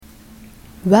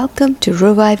Welcome to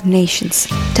Revive Nations,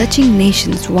 touching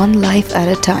nations one life at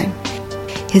a time.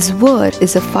 His word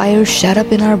is a fire shut up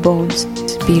in our bones.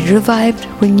 Be revived,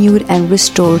 renewed, and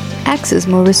restored. Access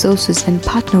more resources and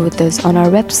partner with us on our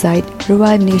website,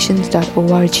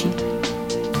 revivenations.org.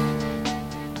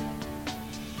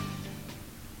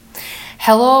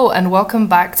 Hello and welcome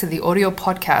back to the audio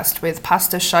podcast with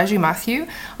Pastor Shaji Matthew.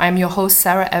 I'm your host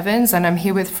Sarah Evans and I'm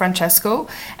here with Francesco,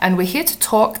 and we're here to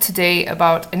talk today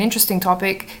about an interesting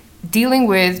topic, dealing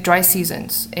with dry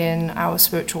seasons in our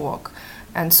spiritual walk.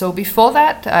 And so before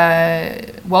that,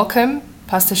 welcome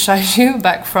Pastor Shaji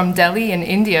back from Delhi in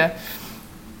India.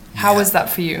 How was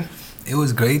that for you? It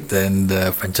was great, and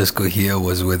Francesco here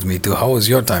was with me too. How was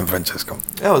your time, Francesco?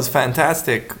 It was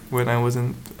fantastic when I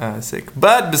wasn't sick.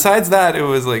 But besides that, it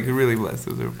was like really blessed.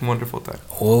 It was a wonderful time.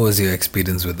 What was your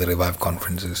experience with the Revive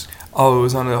conferences? Oh, it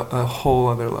was on a whole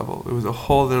other level. It was a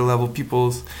whole other level.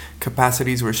 People's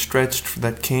capacities were stretched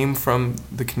that came from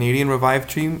the Canadian Revive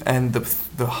team, and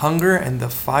the hunger and the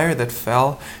fire that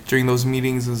fell during those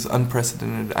meetings was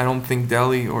unprecedented. I don't think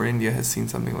Delhi or India has seen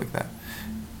something like that.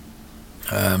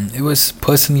 It was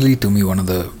personally to me one of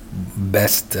the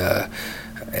best,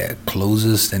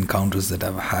 closest encounters that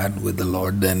I've had with the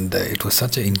Lord, and it was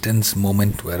such an intense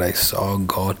moment where I saw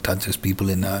God touch His people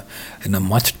in a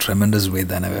much tremendous way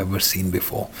than I've ever seen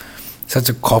before. Such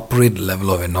a corporate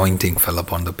level of anointing fell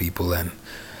upon the people, and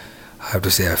I have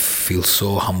to say I feel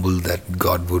so humbled that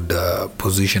God would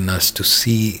position us to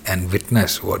see and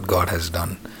witness what God has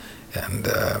done. And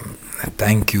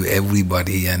thank you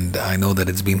everybody, and I know that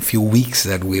it's been few weeks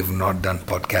that we have not done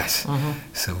podcasts,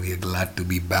 so we are glad to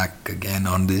be back again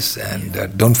on this.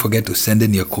 And don't forget to send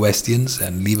in your questions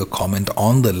and leave a comment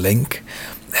on the link,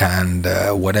 and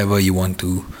whatever you want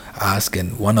to ask,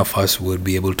 and one of us will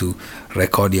be able to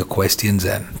record your questions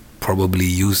and probably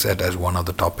use that as one of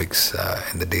the topics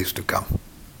in the days to come.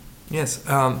 Yes,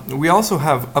 we also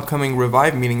have upcoming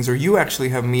Revive meetings, or you actually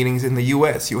have meetings in the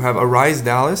U.S. You have Arise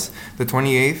Dallas, the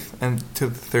 28th and to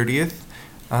the 30th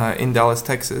in Dallas,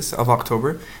 Texas of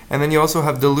October. And then you also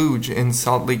have Deluge in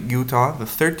Salt Lake, Utah, the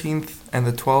 13th and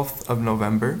the 12th of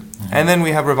November. And then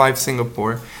we have Revive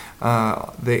Singapore,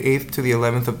 the 8th to the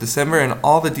 11th of December. And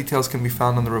all the details can be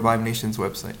found on the Revive Nations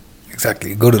website.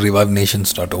 Exactly. Go to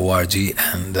revivenations.org,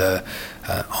 and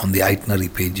on the itinerary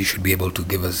page you should be able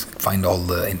to find all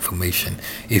the information.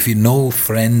 If you know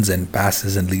friends and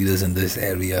pastors and leaders in these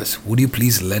areas, would you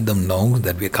please let them know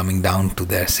that we're coming down to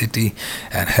their city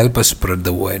and help us spread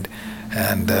the word.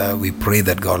 And we pray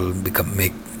that God will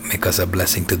make us a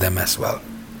blessing to them as well.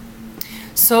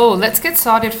 So let's get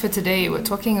started for today. We're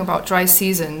talking about dry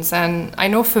seasons, and I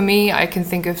know for me, I can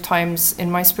think of times in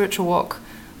my spiritual walk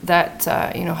that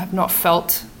have not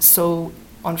felt so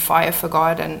on fire for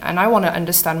God, and I want to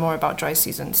understand more about dry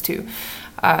seasons too.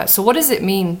 So what does it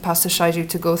mean, Pastor Shaji,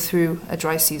 to go through a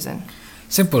dry season?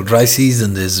 Simple. Dry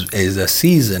season is a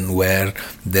season where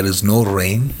there is no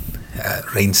rain.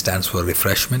 Rain stands for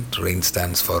refreshment. Rain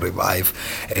stands for revive.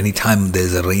 Anytime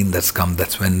there's a rain that's come,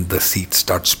 that's when the seed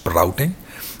starts sprouting.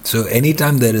 So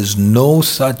anytime there is no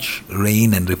such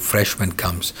rain and refreshment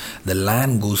comes, the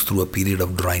land goes through a period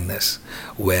of dryness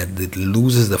where it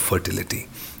loses the fertility.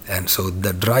 And so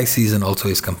the dry season also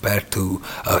is compared to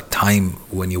a time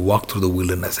when you walk through the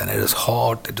wilderness and it is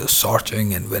hot, it is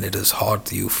scorching, and when it is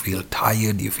hot, you feel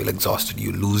tired, you feel exhausted,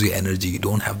 you lose your energy, you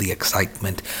don't have the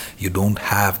excitement, you don't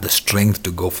have the strength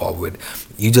to go forward,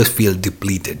 you just feel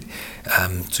depleted.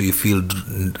 So you feel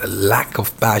a lack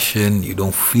of passion, you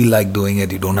don't feel like doing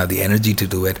it, you don't have the energy to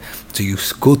do it, so you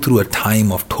go through a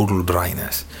time of total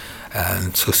dryness.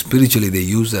 And so spiritually they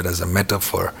use that as a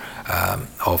metaphor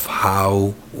of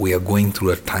how we are going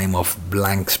through a time of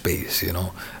blank space,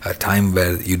 a time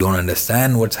where you don't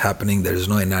understand what's happening, there is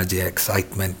no energy,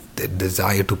 excitement, the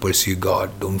desire to pursue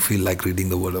God, don't feel like reading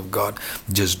the Word of God,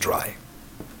 just dry.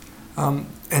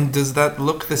 And does that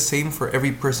look the same for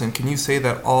every person? Can you say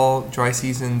that all dry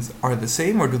seasons are the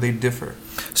same, or do they differ?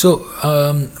 So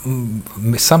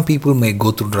some people may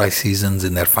go through dry seasons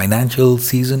in their financial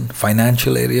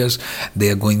areas. They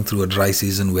are going through a dry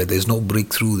season where there's no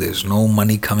breakthrough, there's no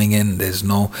money coming in, there's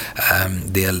no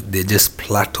they're just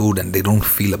plateaued and they don't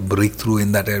feel a breakthrough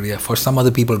in that area. For some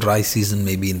other people, dry season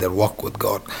may be in their walk with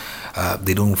God.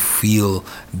 They don't feel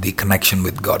the connection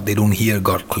with God. They don't hear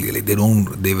God clearly. They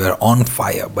were on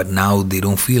fire, but now they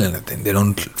don't feel anything. They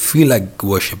don't feel like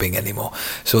worshiping anymore.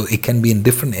 So it can be in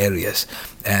different areas.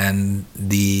 And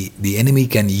the enemy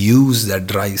can use that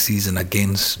dry season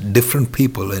against different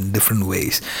people in different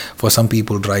ways. For some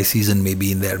people, dry season may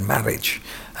be in their marriage,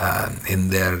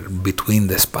 between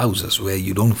the spouses, where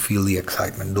you don't feel the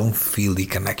excitement, don't feel the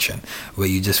connection, where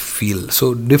you just feel.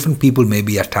 So different people may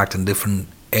be attacked in different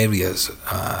areas,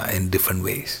 in different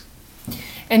ways.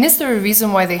 And is there a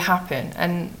reason why they happen?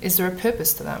 And is there a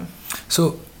purpose to them?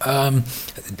 So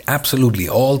absolutely,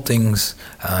 all things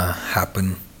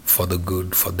happen for the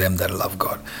good, for them that love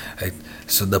God. Right?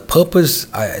 So the purpose,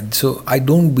 I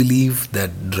don't believe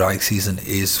that dry season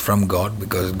is from God,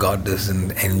 because God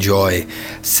doesn't enjoy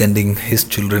sending His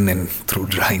children in through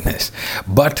dryness.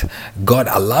 But God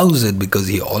allows it because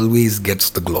He always gets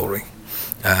the glory.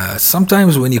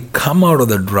 Sometimes when you come out of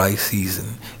the dry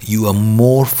season, you are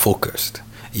more focused,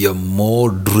 you're more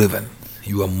driven,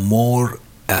 you are more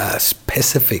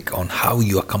specific on how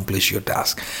you accomplish your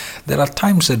task. There are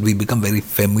times that we become very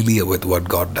familiar with what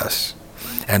God does.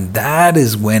 And that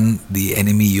is when the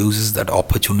enemy uses that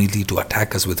opportunity to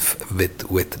attack us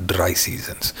with dry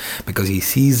seasons. Because he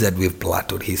sees that we've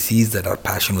plateaued. He sees that our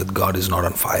passion with God is not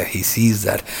on fire. He sees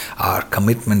that our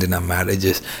commitment in our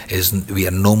marriages we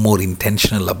are no more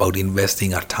intentional about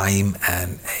investing our time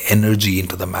and energy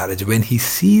into the marriage. When he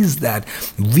sees that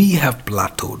we have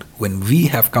plateaued, when we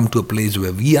have come to a place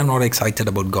where we are not excited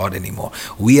about God anymore,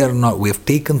 we have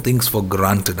taken things for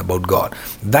granted about God,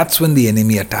 that's when the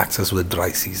enemy attacks us with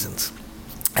dry seasons.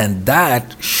 And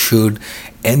that should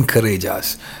encourage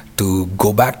us to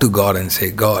go back to God and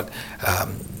say, God,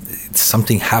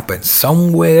 something happened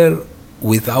somewhere.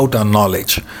 Without our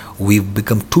knowledge, we've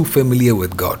become too familiar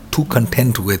with God, too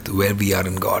content with where we are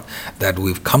in God, that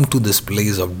we've come to this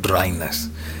place of dryness.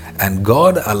 And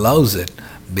God allows it,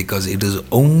 because it is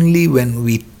only when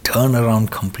we turn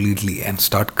around completely and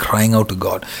start crying out to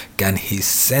God can He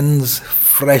sends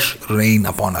fresh rain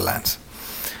upon our lands.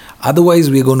 Otherwise,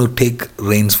 we're going to take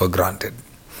rains for granted.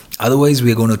 Otherwise,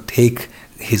 we're going to take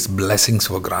His blessings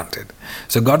for granted.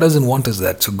 So God doesn't want us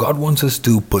that. So God wants us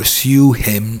to pursue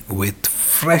Him with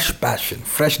fresh passion,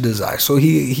 fresh desire. So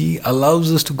He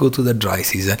allows us to go through the dry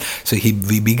season. So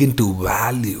we begin to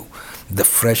value the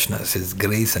freshness, His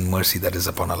grace and mercy that is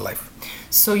upon our life.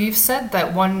 So you've said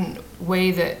that one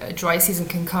way that a dry season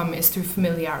can come is through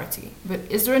familiarity. But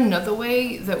is there another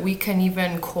way that we can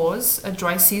even cause a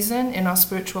dry season in our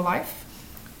spiritual life?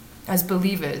 As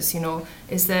believers,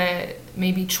 is there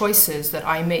maybe choices that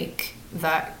I make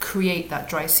that create that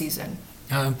dry season?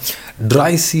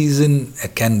 Dry season,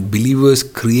 can believers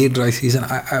create dry season?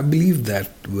 I believe that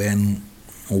when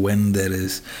there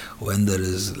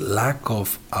is lack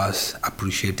of us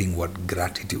appreciating what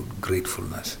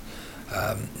gratefulness,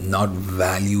 not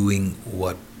valuing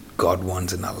what God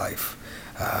wants in our life,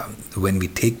 when we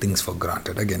take things for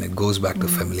granted, again it goes back to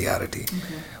familiarity. Okay.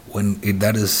 When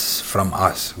that is from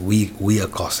us, we are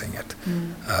causing it.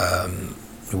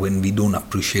 When we don't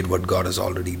appreciate what God has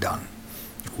already done,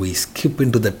 we skip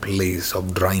into that place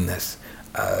of dryness,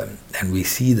 and we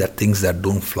see that things that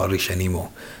don't flourish anymore.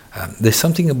 There's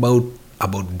something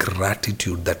about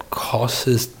gratitude that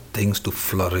causes things to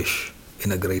flourish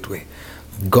in a great way.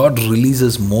 God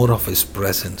releases more of His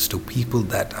presence to people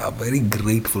that are very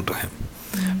grateful to Him.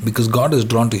 Because God is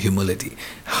drawn to humility.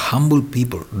 Humble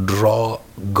people draw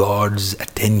God's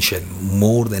attention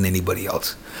more than anybody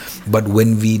else. But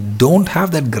when we don't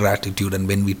have that gratitude and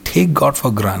when we take God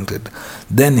for granted,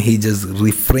 then He just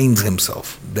refrains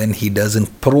Himself. Then He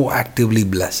doesn't proactively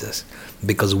bless us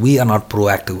because we are not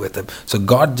proactive with Him. So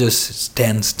God just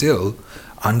stands still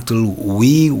until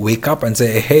we wake up and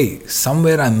say, hey,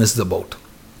 somewhere I missed the boat.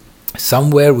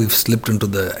 Somewhere we've slipped into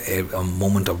a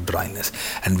moment of dryness,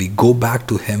 and we go back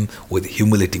to Him with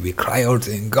humility. We cry out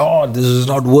saying, God, this is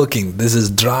not working. This is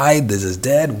dry. This is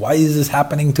dead. Why is this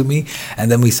happening to me? And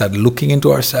then we start looking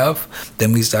into ourselves.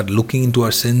 Then we start looking into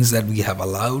our sins that we have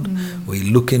allowed. We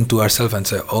look into ourselves and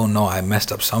say, oh no, I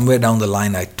messed up. Somewhere down the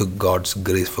line, I took God's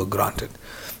grace for granted.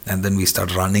 And then we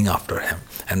start running after Him.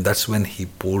 And that's when He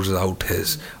pours out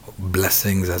His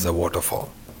blessings as a waterfall.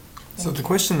 So the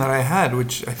question that I had,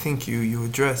 which I think you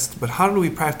addressed, but how do we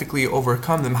practically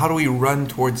overcome them? How do we run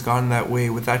towards God in that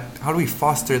way? With that, how do we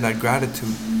foster that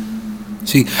gratitude?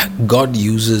 See, God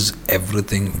uses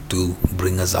everything to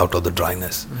bring us out of the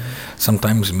dryness.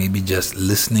 Sometimes maybe just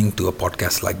listening to a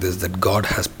podcast like this, that God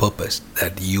has purposed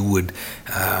that you would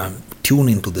tune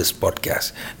into this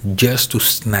podcast just to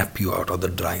snap you out of the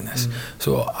dryness.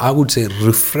 So I would say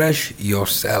refresh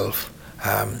yourself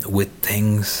with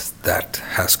things that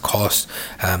has caused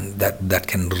that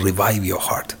can revive your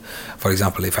heart. For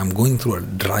example, if I'm going through a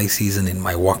dry season in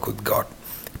my walk with God,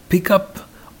 pick up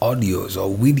audios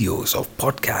or videos of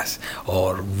podcasts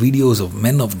or videos of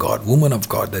men of God, women of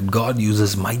God that God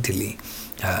uses mightily.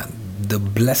 The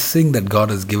blessing that God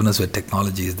has given us with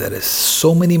technology is there is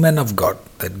so many men of God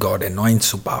that God anoints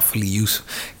so powerfully,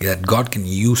 that God can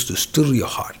use to stir your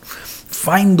heart.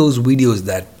 Find those videos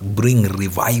that bring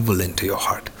revival into your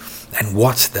heart and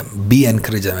watch them. Be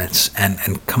encouraged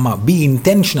and come up. Be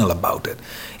intentional about it.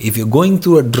 If you're going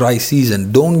through a dry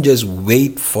season, don't just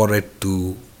wait for it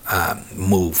to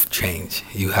change.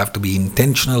 You have to be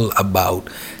intentional about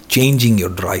changing your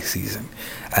dry season.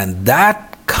 And that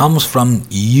comes from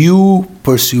you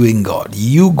pursuing God,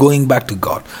 you going back to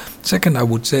God. Second, I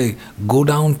would say, go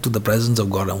down to the presence of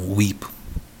God and weep.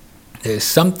 There's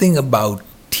something about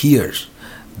tears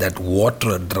that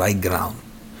water a dry ground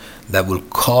that will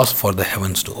cause for the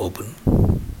heavens to open.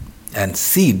 And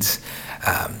seeds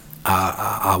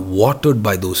are watered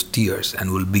by those tears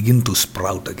and will begin to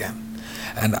sprout again.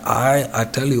 And I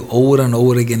tell you, over and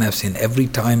over again, I've seen every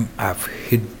time I've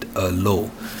hit a low,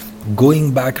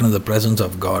 going back into the presence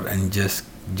of God and just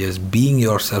being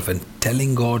yourself and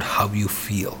telling God how you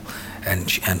feel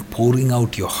and pouring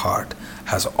out your heart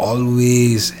has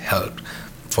always helped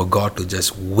for God to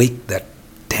just wake that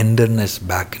tenderness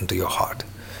back into your heart.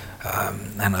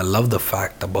 And I love the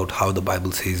fact about how the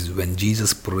Bible says when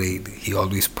Jesus prayed, he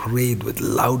always prayed with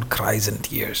loud cries and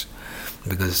tears.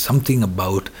 Because something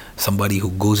about somebody who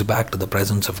goes back to the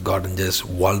presence of God and just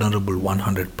vulnerable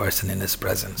 100% in his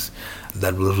presence,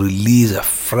 that will release a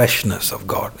freshness of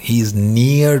God. He is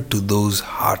near to those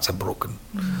hearts are broken.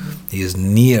 Mm-hmm. He is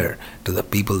near to the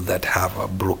people that have a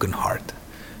broken heart.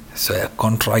 So a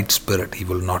contrite spirit he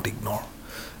will not ignore.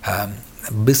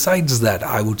 Besides that,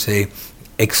 I would say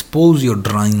expose your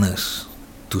dryness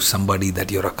to somebody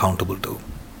that you're accountable to.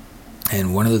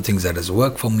 And one of the things that has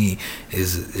worked for me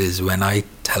is when I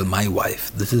tell my wife,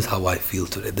 this is how I feel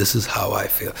today, this is how I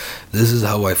feel, this is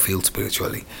how I feel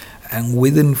spiritually. And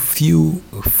within few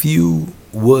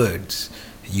words,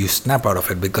 you snap out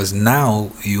of it, because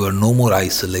now you are no more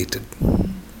isolated.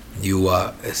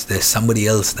 There's somebody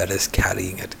else that is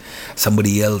carrying it,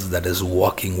 somebody else that is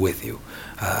walking with you.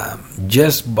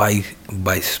 Just by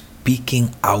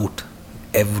speaking out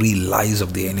every lies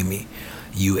of the enemy,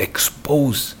 you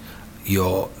expose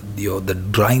the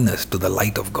dryness to the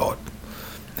light of God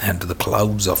and to the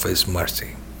clouds of his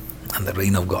mercy, and the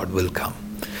rain of God will come.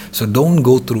 So don't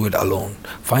go through it alone.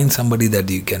 Find somebody that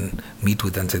you can meet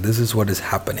with and say, this is what is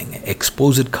happening.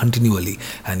 Expose it continually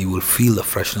and you will feel the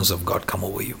freshness of God come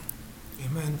over you.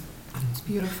 Amen. It's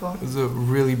beautiful. It's a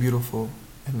really beautiful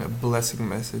and a blessing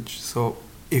message. So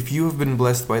if you have been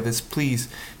blessed by this, please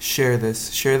share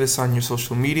this. Share this on your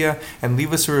social media and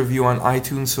leave us a review on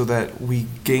iTunes so that we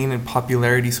gain in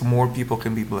popularity so more people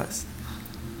can be blessed.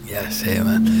 Yes,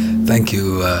 amen. Thank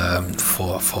you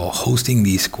for hosting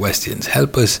these questions.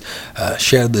 Help us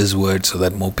share this word so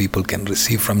that more people can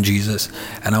receive from Jesus.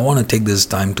 And I want to take this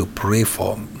time to pray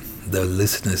for the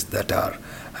listeners that are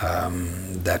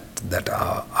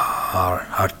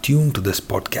tuned to this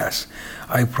podcast.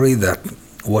 I pray that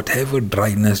whatever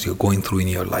dryness you're going through in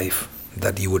your life,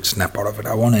 that you would snap out of it.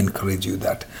 I want to encourage you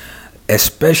that,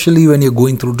 especially when you're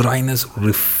going through dryness,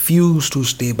 refuse to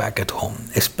stay back at home.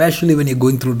 Especially when you're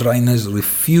going through dryness,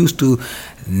 refuse to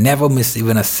never miss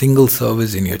even a single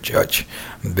service in your church,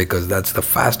 because that's the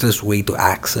fastest way to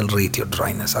accelerate your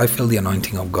dryness. I feel the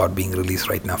anointing of God being released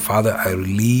right now. Father, I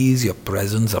release your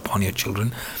presence upon your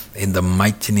children in the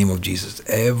mighty name of Jesus.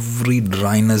 Every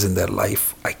dryness in their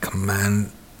life, I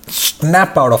command,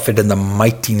 snap out of it in the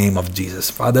mighty name of Jesus.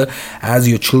 Father, as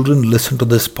your children listen to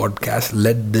this podcast,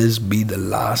 let this be the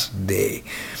last day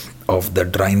of the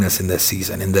dryness in their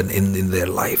season, in their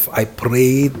life. I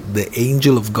pray the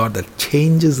angel of God that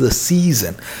changes the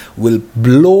season will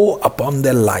blow upon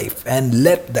their life and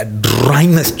let that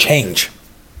dryness change.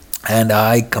 And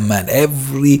I command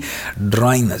every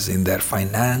dryness in their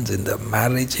finance, in their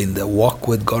marriage, in their walk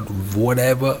with God,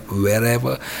 whatever,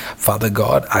 wherever. Father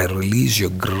God, I release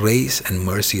your grace and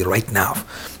mercy right now.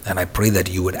 And I pray that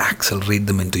you would accelerate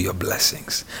them into your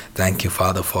blessings. Thank you,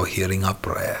 Father, for hearing our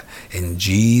prayer. In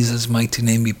Jesus' mighty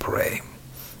name we pray.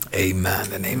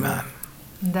 Amen and amen.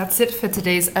 That's it for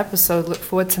today's episode. Look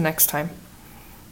forward to next time.